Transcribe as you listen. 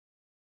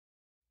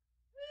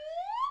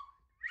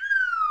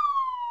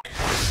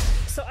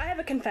have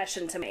a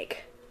confession to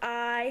make.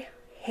 I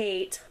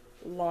hate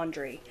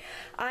laundry.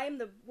 I am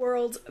the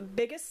world's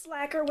biggest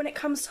slacker when it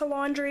comes to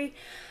laundry.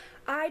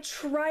 I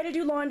try to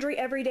do laundry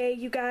every day,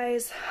 you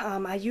guys.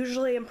 I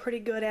usually am pretty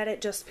good at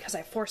it just because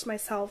I force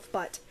myself,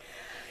 but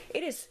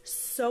it is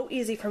so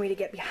easy for me to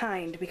get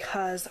behind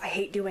because I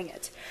hate doing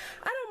it.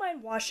 I don't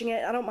mind washing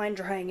it, I don't mind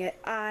drying it.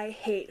 I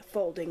hate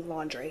folding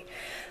laundry.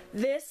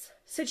 This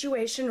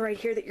situation right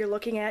here that you're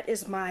looking at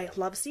is my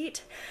love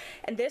seat,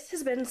 and this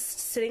has been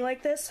sitting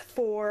like this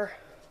for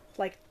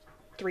like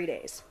 3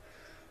 days.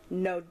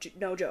 No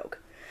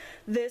joke.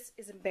 This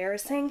is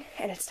embarrassing,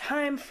 and it's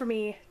time for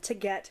me to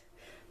get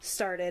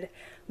started,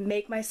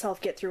 make myself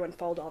get through and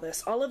fold all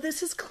this. All of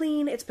this is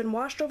clean. It's been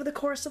washed over the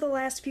course of the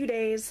last few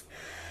days.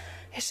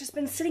 It's just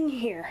been sitting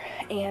here,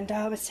 and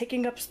it's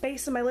taking up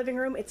space in my living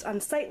room. It's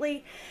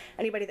unsightly.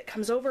 Anybody that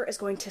comes over is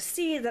going to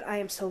see that I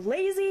am so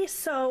lazy,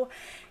 so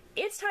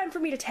it's time for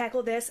me to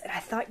tackle this, and I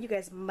thought you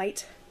guys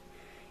might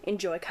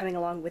enjoy coming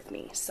along with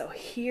me. So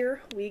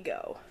here we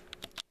go.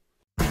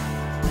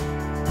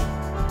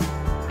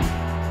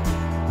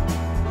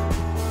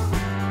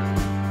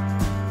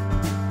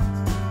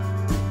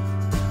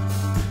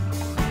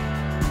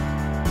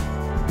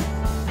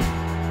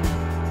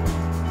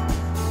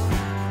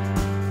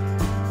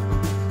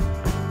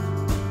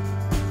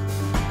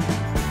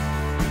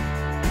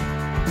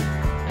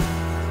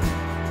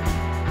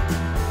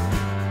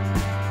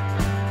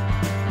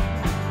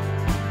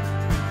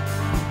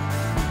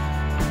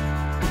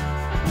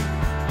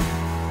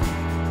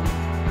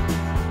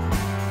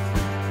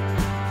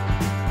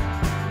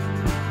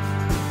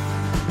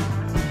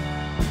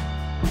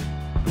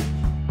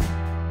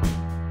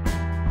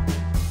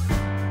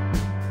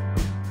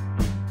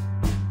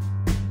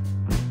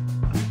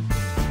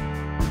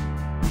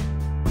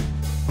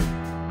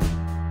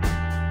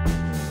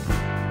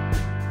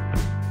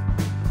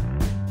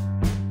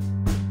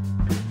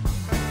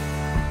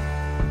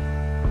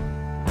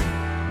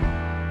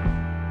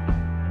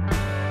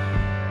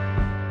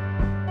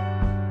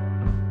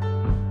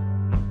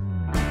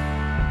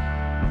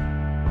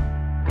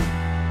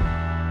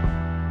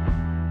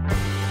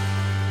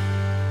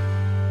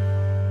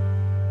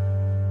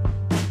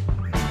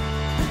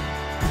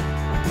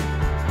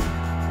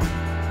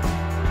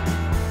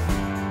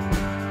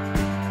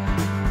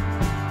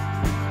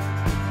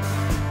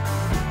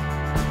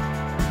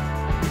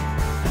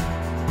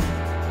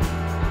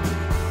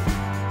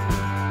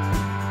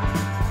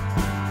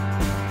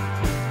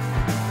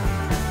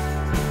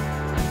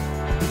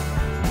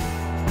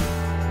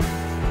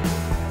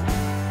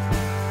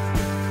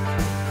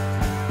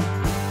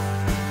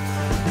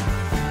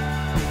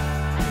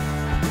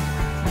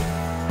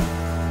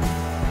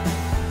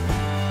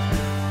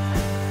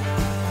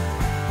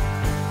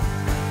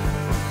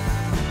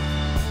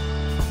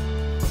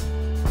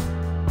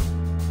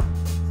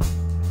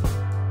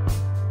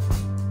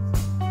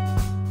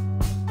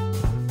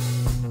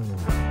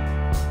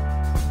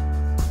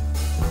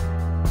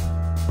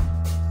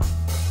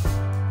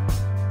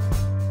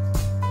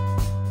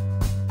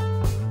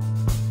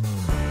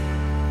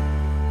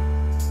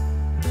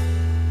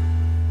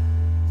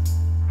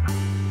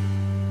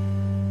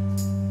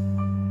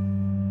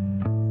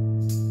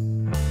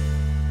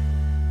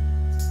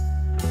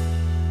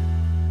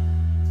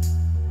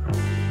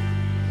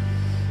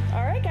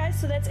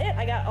 So that's it.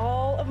 I got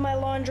all of my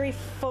laundry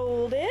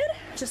folded.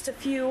 Just a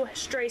few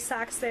stray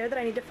socks there that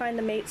I need to find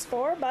the mates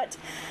for, but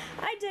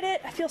I did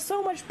it. I feel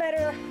so much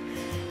better.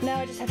 Now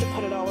I just have to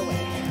put it all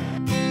away.